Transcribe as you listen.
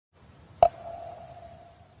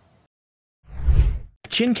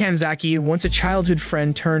Jin Kanzaki, once a childhood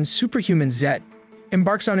friend turned superhuman Zet,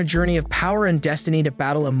 embarks on a journey of power and destiny to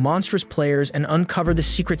battle a monstrous players and uncover the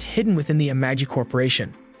secrets hidden within the Anmay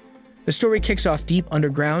Corporation. The story kicks off deep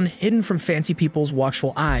underground, hidden from fancy people's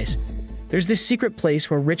watchful eyes. There's this secret place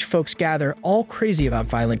where rich folks gather, all crazy about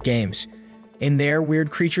violent games. In there,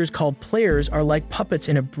 weird creatures called players are like puppets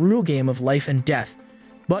in a brutal game of life and death.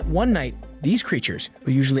 But one night, these creatures,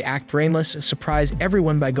 who usually act brainless, surprise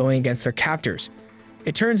everyone by going against their captors.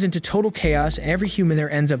 It turns into total chaos and every human there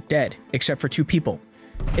ends up dead, except for 2 people.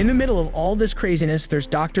 In the middle of all this craziness, there's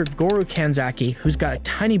Dr. Goru Kanzaki, who's got a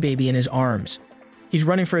tiny baby in his arms. He's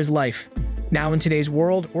running for his life. Now in today's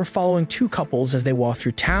world, we're following 2 couples as they walk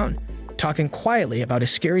through town, talking quietly about a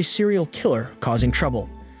scary serial killer causing trouble.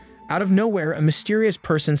 Out of nowhere, a mysterious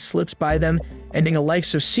person slips by them, ending a life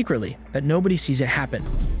so secretly that nobody sees it happen.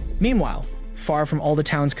 Meanwhile, far from all the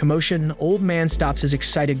town's commotion, an old man stops his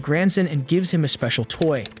excited grandson and gives him a special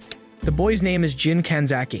toy. The boy's name is Jin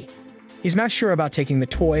Kanzaki. He's not sure about taking the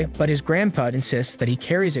toy, but his grandpa insists that he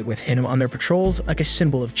carries it with him on their patrols like a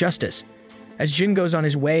symbol of justice. As Jin goes on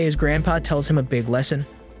his way, his grandpa tells him a big lesson: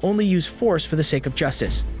 only use force for the sake of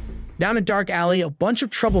justice. Down a dark alley, a bunch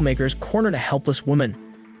of troublemakers cornered a helpless woman.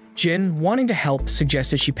 Jin, wanting to help,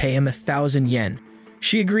 suggested she pay him 1,000 yen.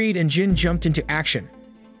 She agreed and Jin jumped into action.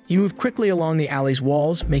 He moved quickly along the alley's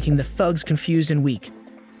walls, making the thugs confused and weak.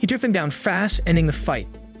 He took them down fast, ending the fight.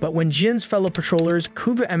 But when Jin's fellow patrollers,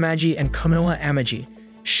 Kuba Amaji and Kaminoha Amaji,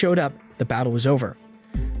 showed up, the battle was over.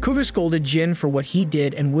 Kuba scolded Jin for what he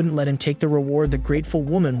did and wouldn't let him take the reward the grateful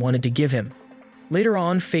woman wanted to give him. Later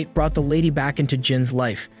on, fate brought the lady back into Jin's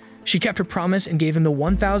life. She kept her promise and gave him the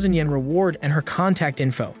 1,000 yen reward and her contact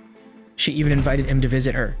info. She even invited him to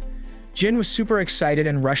visit her. Jin was super excited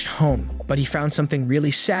and rushed home, but he found something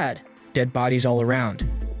really sad: dead bodies all around.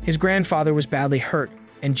 His grandfather was badly hurt,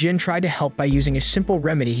 and Jin tried to help by using a simple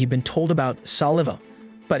remedy he'd been told about, saliva,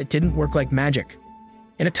 but it didn't work like magic.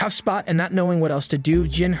 In a tough spot and not knowing what else to do,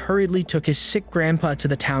 Jin hurriedly took his sick grandpa to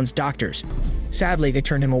the town's doctors. Sadly, they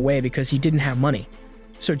turned him away because he didn't have money.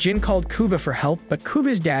 So Jin called Kuba for help, but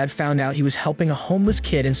Kuba's dad found out he was helping a homeless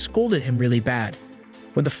kid and scolded him really bad.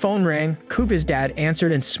 When the phone rang, Kuba's dad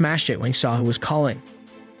answered and smashed it when he saw who was calling.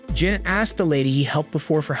 Jin asked the lady he helped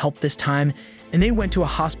before for help this time, and they went to a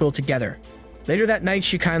hospital together. Later that night,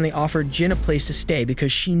 she kindly offered Jin a place to stay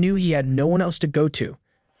because she knew he had no one else to go to.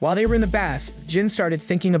 While they were in the bath, Jin started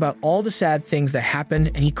thinking about all the sad things that happened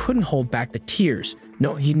and he couldn't hold back the tears.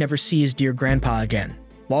 No, he'd never see his dear grandpa again.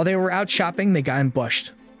 While they were out shopping, they got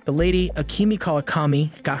ambushed. The lady, Akimi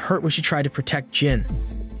Kawakami, got hurt when she tried to protect Jin.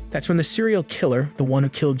 That's when the serial killer, the one who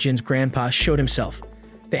killed Jin's grandpa, showed himself.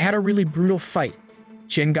 They had a really brutal fight.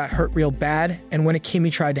 Jin got hurt real bad, and when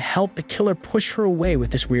Akimi tried to help, the killer pushed her away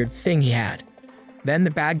with this weird thing he had. Then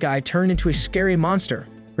the bad guy turned into a scary monster,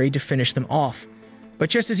 ready to finish them off. But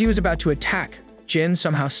just as he was about to attack, Jin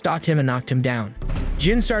somehow stalked him and knocked him down.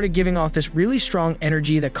 Jin started giving off this really strong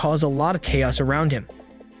energy that caused a lot of chaos around him.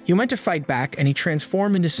 He went to fight back, and he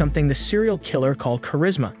transformed into something the serial killer called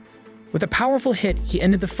charisma. With a powerful hit, he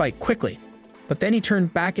ended the fight quickly, but then he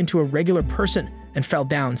turned back into a regular person and fell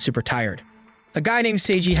down super tired. A guy named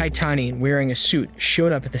Seiji Haitani, wearing a suit,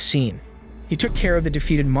 showed up at the scene. He took care of the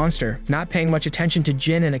defeated monster, not paying much attention to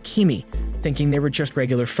Jin and Akimi, thinking they were just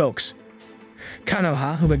regular folks.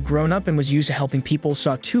 Kanoha, who had grown up and was used to helping people,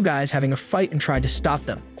 saw 2 guys having a fight and tried to stop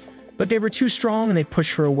them. But they were too strong and they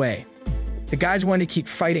pushed her away. The guys wanted to keep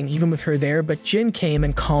fighting even with her there, but Jin came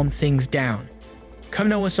and calmed things down.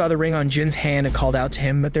 Kaminoha saw the ring on Jin's hand and called out to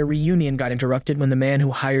him, but their reunion got interrupted when the man who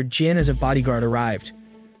hired Jin as a bodyguard arrived.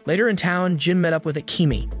 Later in town, Jin met up with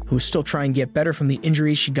Akimi, who was still trying to get better from the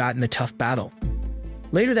injuries she got in the tough battle.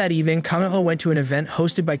 Later that evening, Kaminoha went to an event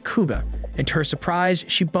hosted by Kuba, and to her surprise,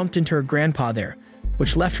 she bumped into her grandpa there,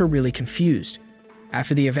 which left her really confused.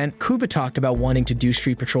 After the event, Kuba talked about wanting to do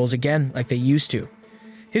street patrols again like they used to.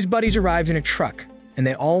 His buddies arrived in a truck, and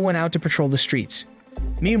they all went out to patrol the streets.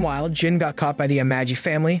 Meanwhile, Jin got caught by the Amaji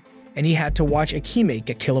family, and he had to watch Akime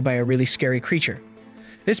get killed by a really scary creature.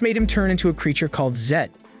 This made him turn into a creature called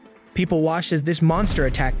Zed. People watched as this monster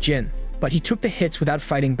attacked Jin, but he took the hits without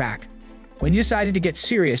fighting back. When he decided to get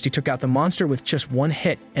serious, he took out the monster with just 1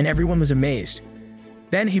 hit, and everyone was amazed.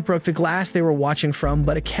 Then he broke the glass they were watching from,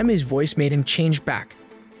 but Akemi's voice made him change back.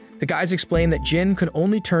 The guys explained that Jin could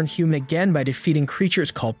only turn human again by defeating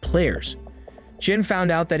creatures called players. Jin found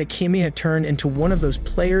out that Akemi had turned into one of those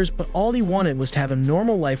players, but all he wanted was to have a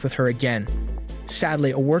normal life with her again.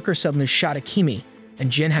 Sadly, a worker suddenly shot Akemi,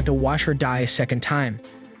 and Jin had to watch her die a second time.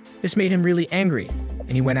 This made him really angry,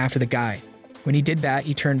 and he went after the guy. When he did that,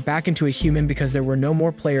 he turned back into a human because there were no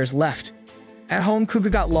more players left. At home, Kuga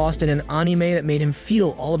got lost in an anime that made him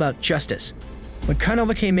feel all about justice. When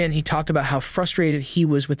Kanova came in, he talked about how frustrated he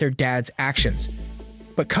was with their dad's actions.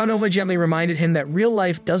 But Kanova gently reminded him that real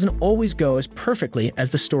life doesn't always go as perfectly as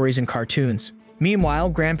the stories in cartoons. Meanwhile,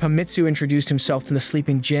 Grandpa Mitsu introduced himself to the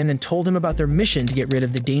sleeping Jin and told him about their mission to get rid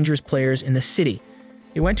of the dangerous players in the city.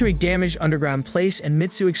 They went to a damaged underground place, and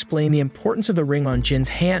Mitsu explained the importance of the ring on Jin's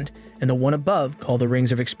hand and the one above, called the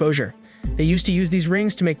Rings of Exposure. They used to use these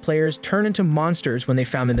rings to make players turn into monsters when they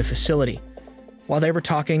found in the facility. While they were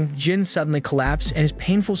talking, Jin suddenly collapsed, and his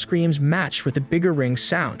painful screams matched with the bigger ring's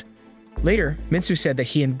sound. Later, Mitsu said that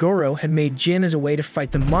he and Goro had made Jin as a way to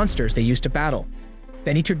fight the monsters they used to battle.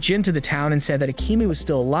 Then he took Jin to the town and said that Akemi was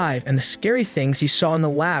still alive, and the scary things he saw in the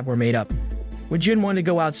lab were made up. When Jin wanted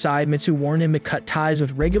to go outside, Mitsu warned him to cut ties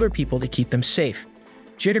with regular people to keep them safe.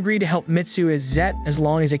 Jin agreed to help Mitsu as Zet as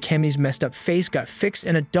long as Akemi's messed up face got fixed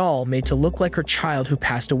and a doll made to look like her child who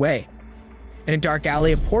passed away. In a dark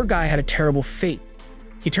alley, a poor guy had a terrible fate.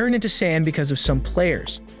 He turned into sand because of some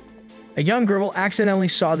players. A young girl accidentally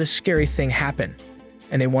saw this scary thing happen,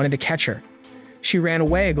 and they wanted to catch her. She ran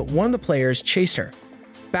away, but one of the players chased her.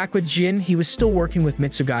 Back with Jin, he was still working with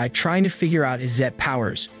Mitsugai, trying to figure out his Zet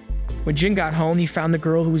powers. When Jin got home, he found the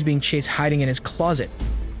girl who was being chased hiding in his closet.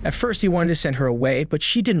 At first, he wanted to send her away, but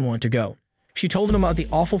she didn't want to go. She told him about the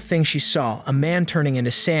awful thing she saw, a man turning into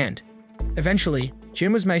sand. Eventually,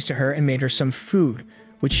 Jin was nice to her and made her some food,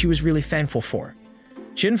 which she was really thankful for.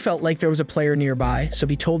 Jin felt like there was a player nearby, so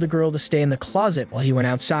he told the girl to stay in the closet while he went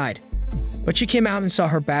outside. But she came out and saw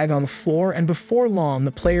her bag on the floor, and before long,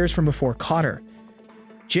 the players from before caught her.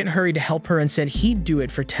 Jin hurried to help her and said he'd do it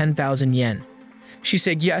for 10,000 yen. She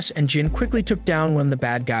said yes, and Jin quickly took down one of the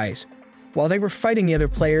bad guys. While they were fighting the other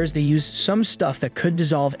players, they used some stuff that could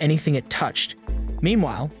dissolve anything it touched.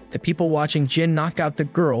 Meanwhile, the people watching Jin knock out the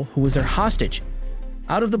girl who was their hostage.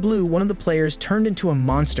 Out of the blue, one of the players turned into a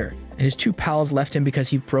monster, and his two pals left him because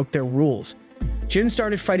he broke their rules. Jin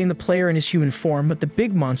started fighting the player in his human form, but the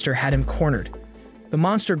big monster had him cornered. The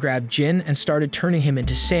monster grabbed Jin and started turning him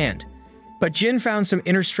into sand. But Jin found some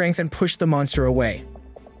inner strength and pushed the monster away.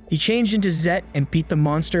 He changed into Zet and beat the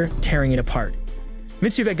monster, tearing it apart.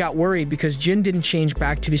 Mitsuve got worried because Jin didn't change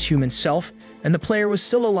back to his human self, and the player was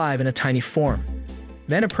still alive in a tiny form.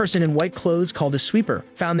 Then a person in white clothes called a sweeper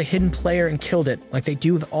found the hidden player and killed it, like they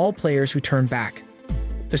do with all players who turn back.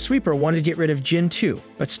 The sweeper wanted to get rid of Jin too,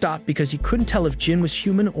 but stopped because he couldn't tell if Jin was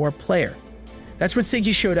human or a player. That's when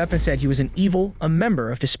Seiji showed up and said he was an evil, a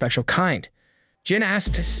member of the special kind. Jin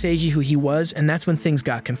asked Seiji who he was, and that's when things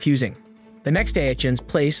got confusing. The next day at Jin's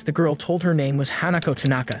place, the girl told her name was Hanako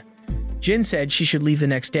Tanaka. Jin said she should leave the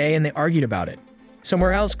next day, and they argued about it.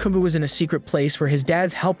 Somewhere else, Kuga was in a secret place where his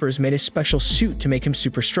dad's helpers made a special suit to make him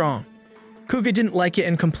super strong. Kuga didn't like it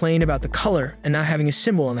and complained about the color and not having a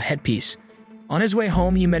symbol on the headpiece. On his way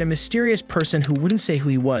home, he met a mysterious person who wouldn't say who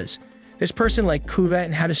he was. This person liked Kuga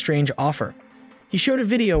and had a strange offer. He showed a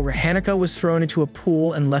video where Hanako was thrown into a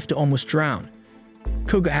pool and left to almost drown.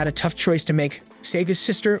 Kuga had a tough choice to make: save his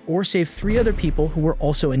sister or save 3 other people who were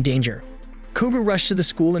also in danger. Kuga rushed to the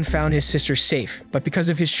school and found his sister safe, but because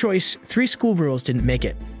of his choice, 3 schoolgirls didn't make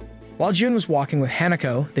it. While Jin was walking with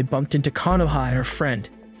Hanako, they bumped into Konoha and her friend.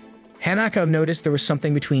 Hanako noticed there was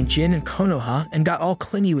something between Jin and Konoha and got all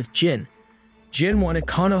clingy with Jin. Jin wanted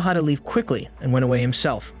Konoha to leave quickly and went away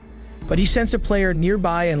himself, but he sensed a player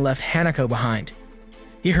nearby and left Hanako behind.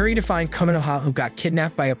 He hurried to find Konoha, who got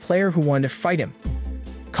kidnapped by a player who wanted to fight him.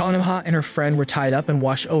 Konoha and her friend were tied up and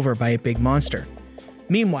washed over by a big monster.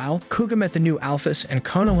 Meanwhile, Kuga met the new Alphas, and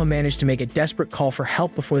Konoha managed to make a desperate call for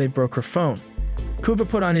help before they broke her phone. Kuga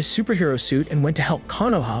put on his superhero suit and went to help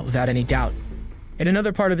Konoha without any doubt. In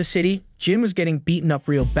another part of the city, Jin was getting beaten up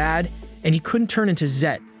real bad, and he couldn't turn into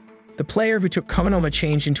Zet. The player who took Konoha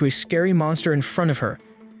changed into a scary monster in front of her,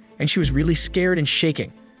 and she was really scared and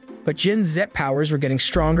shaking. But Jin's Zet powers were getting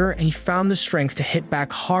stronger, and he found the strength to hit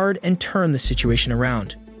back hard and turn the situation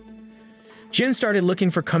around. Jin started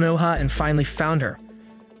looking for Konoha and finally found her.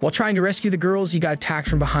 While trying to rescue the girls, he got attacked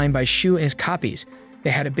from behind by Shu and his copies. They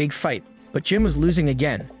had a big fight, but Jin was losing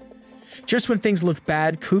again. Just when things looked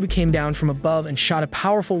bad, Kuga came down from above and shot a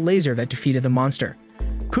powerful laser that defeated the monster.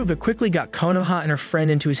 Kuga quickly got Konoha and her friend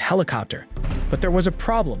into his helicopter, but there was a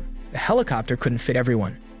problem. The helicopter couldn't fit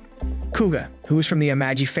everyone. Kuga, who was from the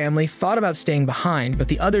Amaji family, thought about staying behind, but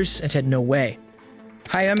the others said no way.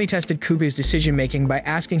 Hayami tested Kuga's decision-making by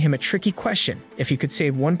asking him a tricky question. If he could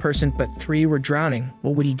save 1 person but 3 were drowning,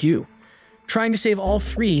 what would he do? Trying to save all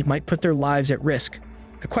 3 might put their lives at risk.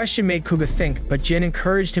 The question made Kuga think, but Jin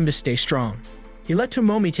encouraged him to stay strong. He let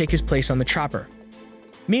Tomomi take his place on the chopper.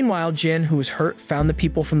 Meanwhile, Jin, who was hurt, found the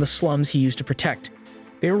people from the slums he used to protect.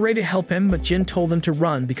 They were ready to help him, but Jin told them to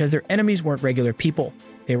run because their enemies weren't regular people.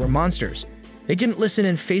 They were monsters. They didn't listen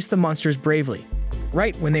and faced the monsters bravely.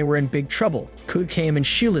 Right when they were in big trouble, Kuga came and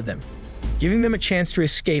shielded them, giving them a chance to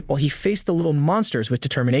escape while he faced the little monsters with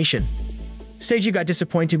determination. Seiji got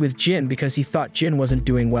disappointed with Jin because he thought Jin wasn't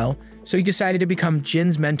doing well, so he decided to become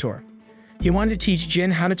Jin's mentor. He wanted to teach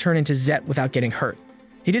Jin how to turn into Zet without getting hurt.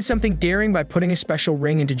 He did something daring by putting a special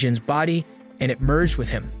ring into Jin's body, and it merged with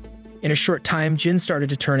him. In a short time, Jin started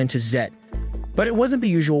to turn into Zet. But it wasn't the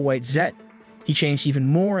usual white Zet. He changed even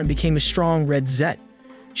more and became a strong red Zet.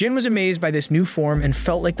 Jin was amazed by this new form and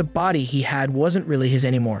felt like the body he had wasn't really his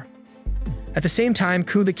anymore. At the same time,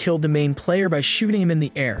 Kuga killed the main player by shooting him in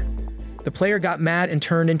the air. The player got mad and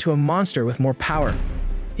turned into a monster with more power.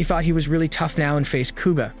 He thought he was really tough now and faced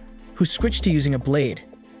Kuga, who switched to using a blade.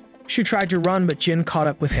 Shu tried to run, but Jin caught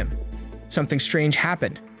up with him. Something strange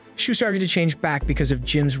happened. Shu started to change back because of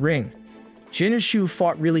Jin's ring. Jin and Shu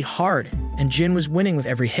fought really hard, and Jin was winning with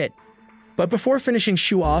every hit. But before finishing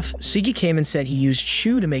Shu off, Sigi came and said he used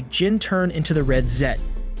Shu to make Jin turn into the red Zet.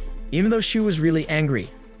 Even though Shu was really angry,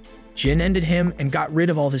 Jin ended him and got rid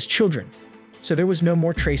of all his children, so there was no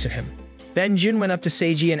more trace of him. Then Jin went up to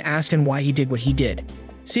Seiji and asked him why he did what he did.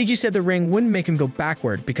 Seiji said the ring wouldn't make him go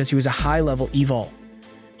backward because he was a high-level evil.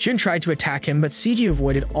 Jin tried to attack him, but Seiji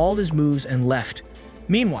avoided all his moves and left.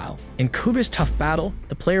 Meanwhile, in Kuba's tough battle,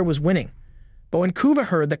 the player was winning. But when Kuba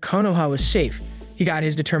heard that Konoha was safe, he got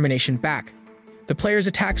his determination back. The player's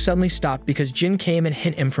attack suddenly stopped because Jin came and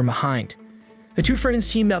hit him from behind. The two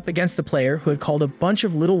friends teamed up against the player, who had called a bunch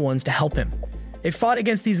of little ones to help him. They fought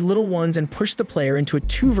against these little ones and pushed the player into a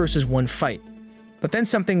 2 versus 1 fight. But then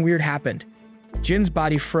something weird happened. Jin's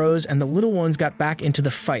body froze and the little ones got back into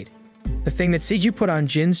the fight. The thing that Seiji put on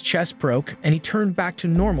Jin's chest broke and he turned back to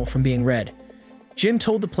normal from being red. Jin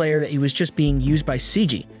told the player that he was just being used by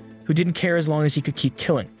Seiji, who didn't care as long as he could keep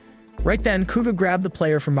killing. Right then, Kuga grabbed the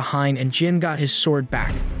player from behind and Jin got his sword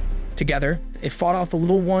back. Together, they fought off the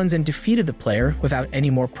little ones and defeated the player without any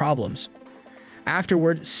more problems.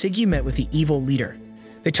 Afterward, Seiji met with the evil leader.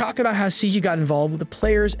 They talked about how Seiji got involved with the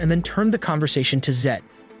players and then turned the conversation to Zet.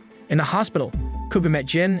 In the hospital, Kuga met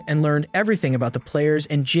Jin and learned everything about the players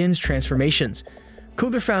and Jin's transformations.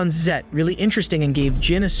 Kuga found Zet really interesting and gave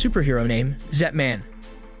Jin a superhero name, Zetman.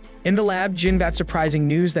 In the lab, Jin got surprising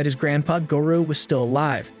news that his grandpa, Goro, was still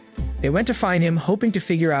alive. They went to find him, hoping to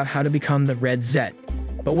figure out how to become the Red Zet.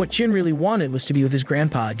 But what Jin really wanted was to be with his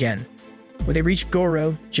grandpa again. When they reached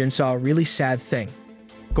Goro, Jin saw a really sad thing.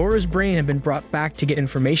 Goro's brain had been brought back to get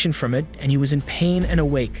information from it, and he was in pain and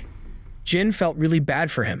awake. Jin felt really bad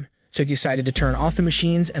for him, so he decided to turn off the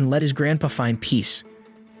machines and let his grandpa find peace.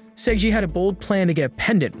 Seiji had a bold plan to get a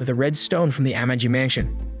pendant with a red stone from the Amaji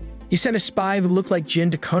mansion. He sent a spy who looked like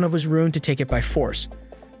Jin to Konoha's room to take it by force.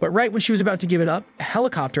 But right when she was about to give it up, a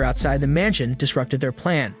helicopter outside the mansion disrupted their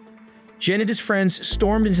plan. Jin and his friends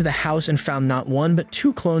stormed into the house and found not 1 but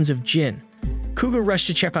 2 clones of Jin. Kuga rushed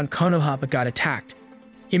to check on Konoha but got attacked.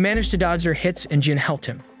 He managed to dodge their hits and Jin helped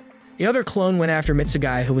him. The other clone went after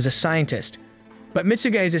Mitsugai, who was a scientist, but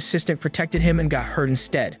Mitsugai's assistant protected him and got hurt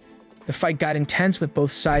instead. The fight got intense with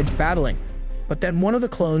both sides battling, but then one of the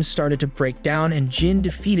clones started to break down and Jin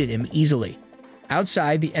defeated him easily.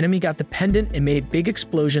 Outside, the enemy got the pendant and made a big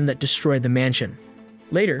explosion that destroyed the mansion.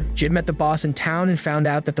 Later, Jin met the boss in town and found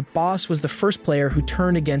out that the boss was the first player who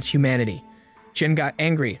turned against humanity. Jin got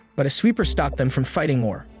angry, but a sweeper stopped them from fighting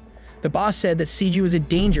more. The boss said that Seiji was a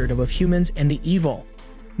danger to both humans and the evil.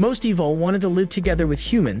 Most evil wanted to live together with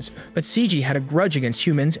humans, but Seiji had a grudge against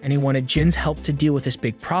humans and he wanted Jin's help to deal with this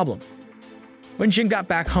big problem. When Jin got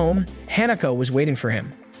back home, Hanako was waiting for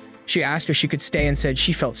him. She asked if she could stay and said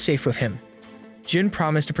she felt safe with him. Jin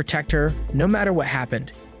promised to protect her no matter what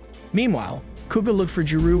happened. Meanwhile, Kuga looked for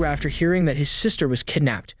Juru after hearing that his sister was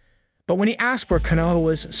kidnapped. But when he asked where Konoha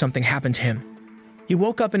was, something happened to him. He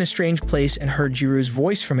woke up in a strange place and heard Juru's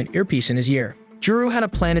voice from an earpiece in his ear. Juru had a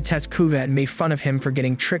plan to test Kuga and made fun of him for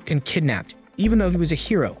getting tricked and kidnapped, even though he was a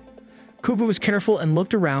hero. Kuga was careful and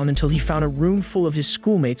looked around until he found a room full of his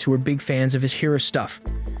schoolmates who were big fans of his hero stuff.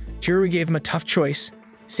 Juru gave him a tough choice: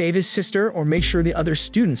 save his sister or make sure the other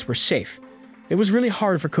students were safe. It was really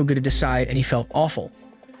hard for Kuga to decide and he felt awful.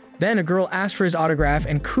 Then a girl asked for his autograph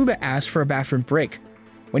and Kuga asked for a bathroom break.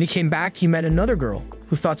 When he came back, he met another girl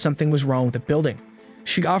who thought something was wrong with the building.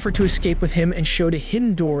 She offered to escape with him and showed a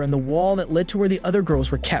hidden door in the wall that led to where the other girls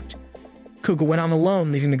were kept. Kuga went on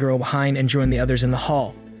alone, leaving the girl behind, and joined the others in the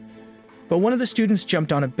hall. But one of the students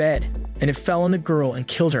jumped on a bed, and it fell on the girl and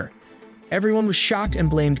killed her. Everyone was shocked and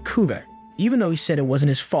blamed Kuga, even though he said it wasn't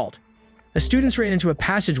his fault. The students ran into a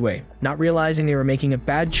passageway, not realizing they were making a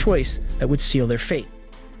bad choice that would seal their fate.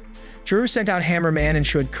 Juru sent out Hammerman and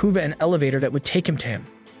showed Kuba an elevator that would take him to him.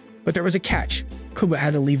 But there was a catch. Kuba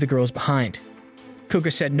had to leave the girls behind.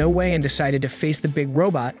 Kuga said no way and decided to face the big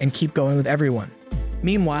robot and keep going with everyone.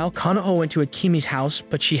 Meanwhile, Kanon went to Akimi's house,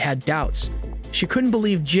 but she had doubts. She couldn't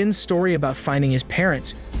believe Jin's story about finding his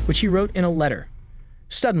parents, which he wrote in a letter.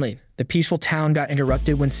 Suddenly, the peaceful town got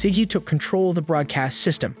interrupted when Seiji took control of the broadcast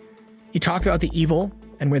system. He talked about the evil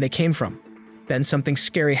and where they came from. Then something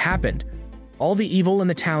scary happened. All the evil in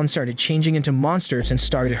the town started changing into monsters and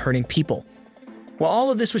started hurting people. While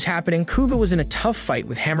all of this was happening, Kuba was in a tough fight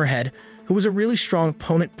with Hammerhead, who was a really strong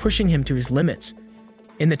opponent pushing him to his limits.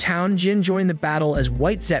 In the town, Jin joined the battle as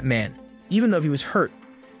White Zet Man, even though he was hurt.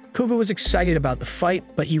 Kuba was excited about the fight,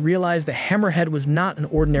 but he realized that Hammerhead was not an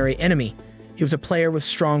ordinary enemy. He was a player with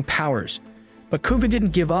strong powers. But Kuba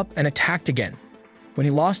didn't give up and attacked again. When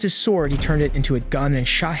he lost his sword, he turned it into a gun and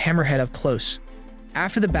shot Hammerhead up close.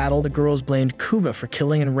 After the battle, the girls blamed Kuba for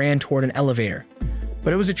killing and ran toward an elevator.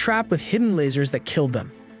 But it was a trap with hidden lasers that killed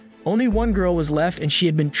them. Only one girl was left, and she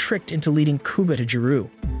had been tricked into leading Kuba to Juru.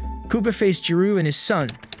 Kuba faced Juru and his son,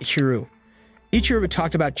 Ichiru. Ichiru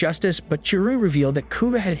talked about justice, but Juru revealed that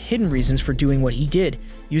Kuba had hidden reasons for doing what he did,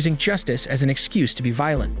 using justice as an excuse to be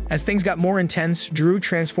violent. As things got more intense, Juru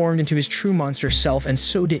transformed into his true monster self, and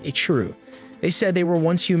so did Ichiru. They said they were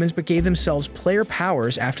once humans but gave themselves player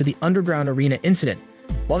powers after the underground arena incident.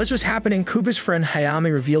 While this was happening, Kuba's friend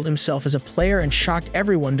Hayami revealed himself as a player and shocked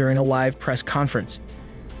everyone during a live press conference.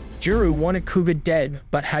 Juru wanted Kuba dead,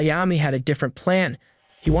 but Hayami had a different plan.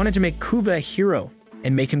 He wanted to make Kuba a hero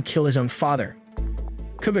and make him kill his own father.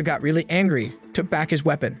 Kuba got really angry, took back his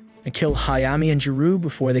weapon, and killed Hayami and Juru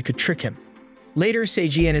before they could trick him. Later,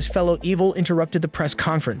 Seiji and his fellow evil interrupted the press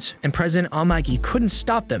conference, and President Anmay couldn't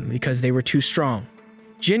stop them because they were too strong.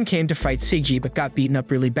 Jin came to fight Seiji but got beaten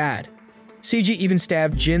up really bad. Seiji even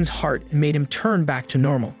stabbed Jin's heart and made him turn back to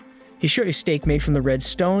normal. He showed a stake made from the red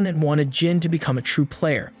stone and wanted Jin to become a true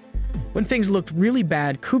player. When things looked really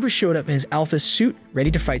bad, Kuba showed up in his alpha suit,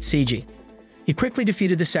 ready to fight Seiji. He quickly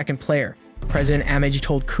defeated the second player. President Anmay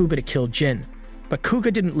told Kuba to kill Jin, but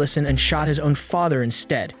Kuba didn't listen and shot his own father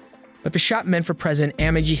instead. But the shot meant for President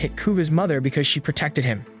Anmay hit Kuba's mother because she protected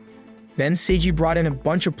him. Then Seiji brought in a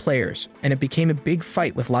bunch of players, and it became a big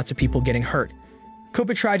fight with lots of people getting hurt.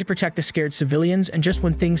 Kuba tried to protect the scared civilians, and just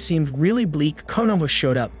when things seemed really bleak, Kanon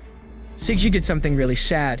showed up. Seiji did something really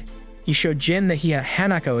sad. He showed Jin that he had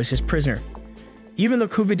Hanako as his prisoner. Even though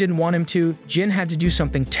Kuba didn't want him to, Jin had to do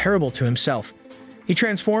something terrible to himself. He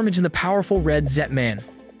transformed into the powerful Red Zet Man.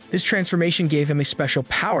 This transformation gave him a special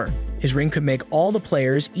power. His ring could make all the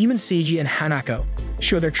players, even Seiji and Hanako,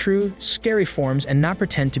 show their true, scary forms and not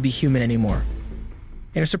pretend to be human anymore.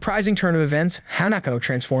 In a surprising turn of events, Hanako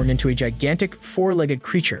transformed into a gigantic, four-legged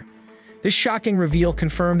creature. This shocking reveal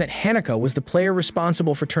confirmed that Hanako was the player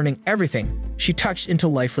responsible for turning everything she touched into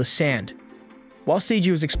lifeless sand. While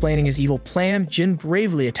Seiji was explaining his evil plan, Jin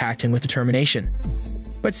bravely attacked him with determination.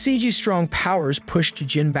 But Seiji's strong powers pushed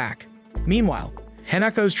Jin back. Meanwhile,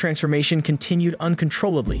 Hanako's transformation continued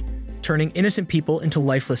uncontrollably, turning innocent people into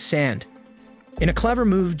lifeless sand. In a clever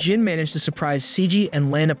move, Jin managed to surprise Seiji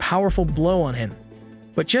and land a powerful blow on him.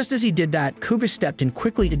 But just as he did that, Kuba stepped in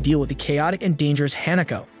quickly to deal with the chaotic and dangerous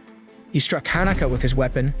Hanako. He struck Hanako with his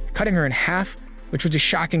weapon, cutting her in half, which was a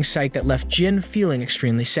shocking sight that left Jin feeling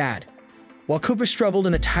extremely sad. While Kuba struggled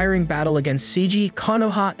in a tiring battle against Seiji,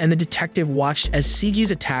 Konoha and the detective watched as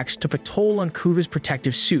Seiji's attacks took a toll on Kuba's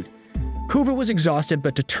protective suit. Kuba was exhausted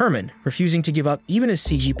but determined, refusing to give up even as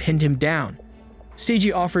Seiji pinned him down.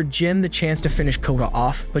 Seiji offered Jin the chance to finish Kuba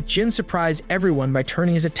off, but Jin surprised everyone by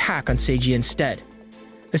turning his attack on Seiji instead.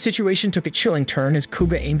 The situation took a chilling turn as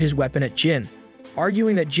Kuba aimed his weapon at Jin,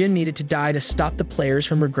 arguing that Jin needed to die to stop the players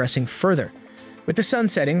from regressing further. With the sun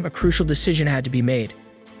setting, a crucial decision had to be made.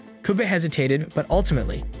 Kuba hesitated, but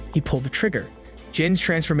ultimately, he pulled the trigger. Jin's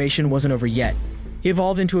transformation wasn't over yet. He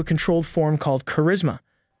evolved into a controlled form called Charisma,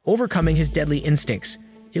 overcoming his deadly instincts.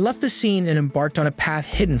 He left the scene and embarked on a path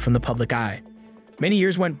hidden from the public eye. Many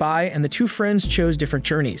years went by, and the two friends chose different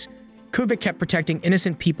journeys. Kuba kept protecting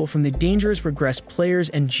innocent people from the dangerous regressed players,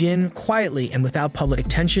 and Jin, quietly and without public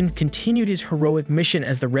attention, continued his heroic mission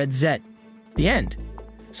as the Red Zet. The end.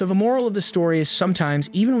 So the moral of the story is sometimes,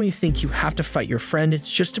 even when you think you have to fight your friend,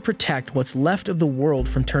 it's just to protect what's left of the world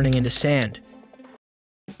from turning into sand.